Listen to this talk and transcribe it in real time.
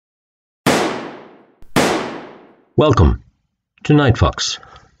Welcome to Night Fox.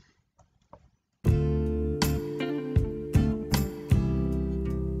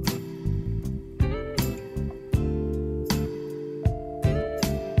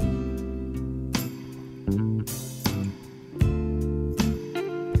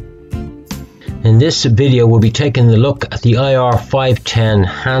 In this video we'll be taking a look at the IR510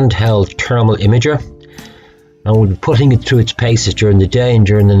 Handheld Thermal Imager, and we'll be putting it through its paces during the day and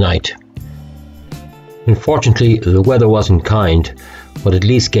during the night. Unfortunately, the weather wasn't kind, but at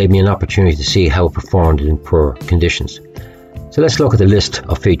least gave me an opportunity to see how it performed in poor conditions. So let's look at the list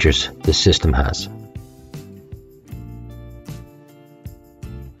of features the system has.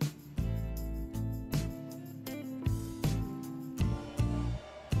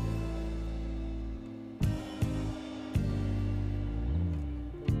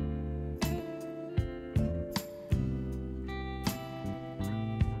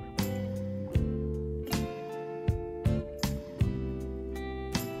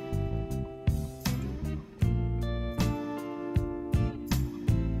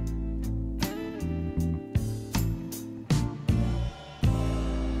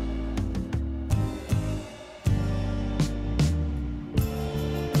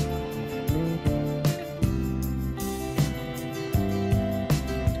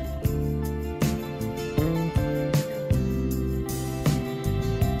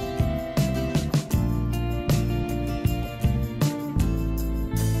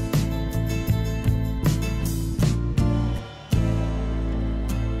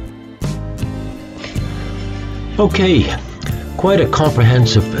 Okay, quite a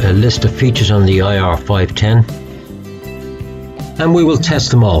comprehensive list of features on the IR510, and we will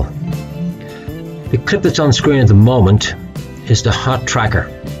test them all. The clip that's on screen at the moment is the hot tracker,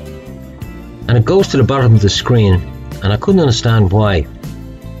 and it goes to the bottom of the screen, and I couldn't understand why.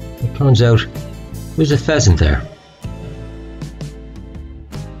 It turns out there's a pheasant there.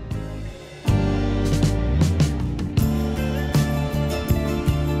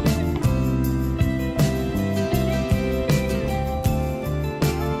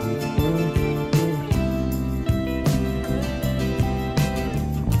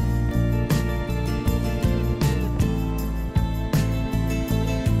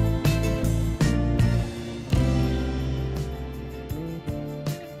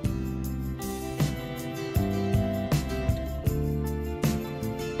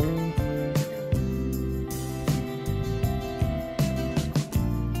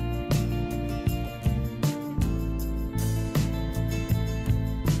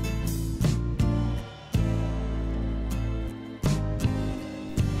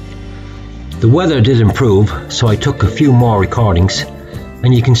 The weather did improve, so I took a few more recordings,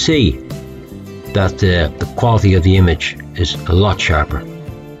 and you can see that the quality of the image is a lot sharper.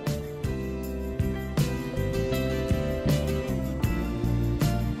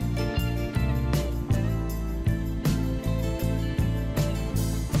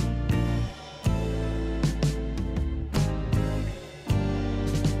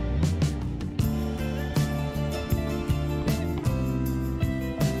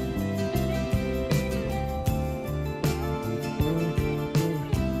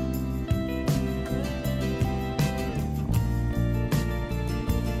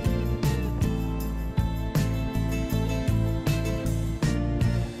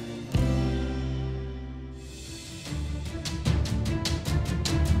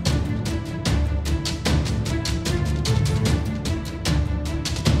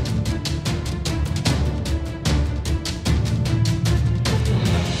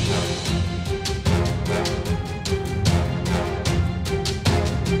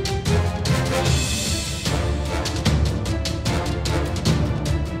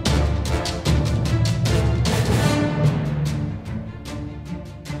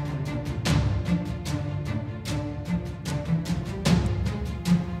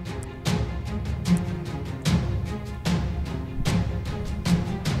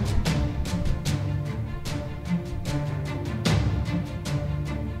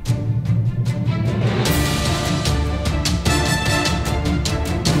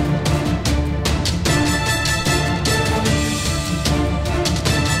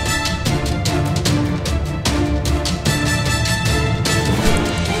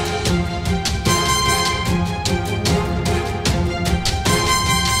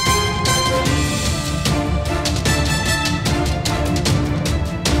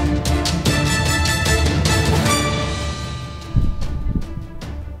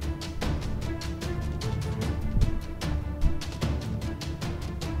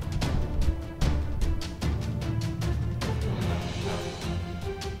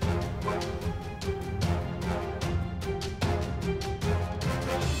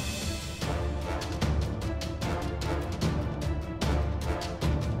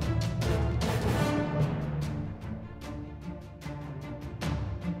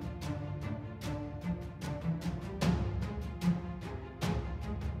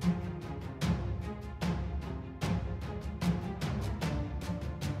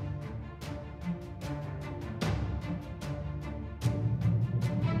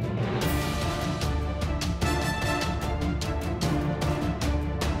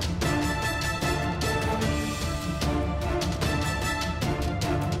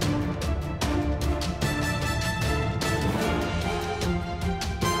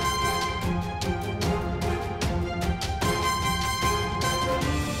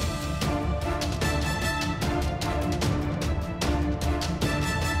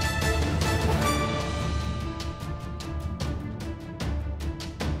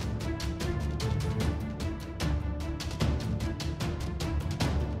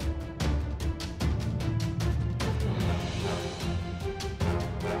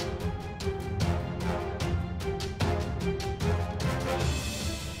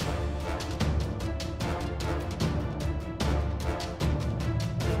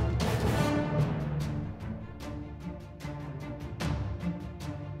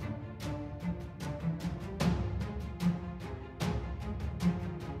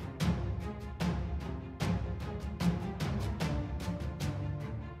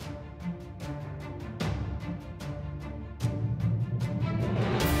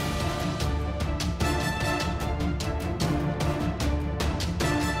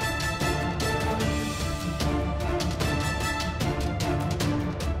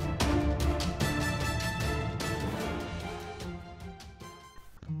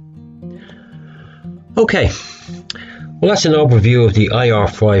 Okay, well, that's an overview of the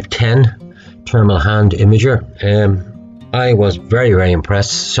IR510 Thermal Hand Imager. I was very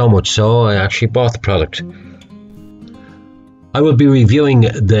impressed, so much so I actually bought the product. I will be reviewing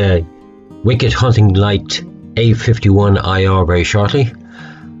the Wicked Hunting Light A51 IR very shortly,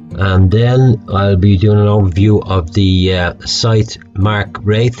 and then I'll be doing an overview of the Sight Mark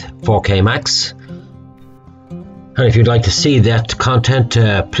Wraith 4K Max. And if you'd like to see that content,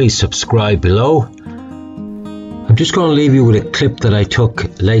 please subscribe below. I'm just going to leave you with a clip that I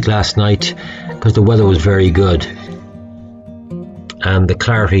took late last night because the weather was very good. And the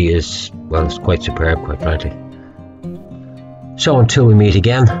clarity is, well, it's quite superb, quite frankly. So until we meet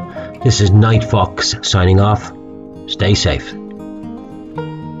again, this is Night Fox signing off. Stay safe.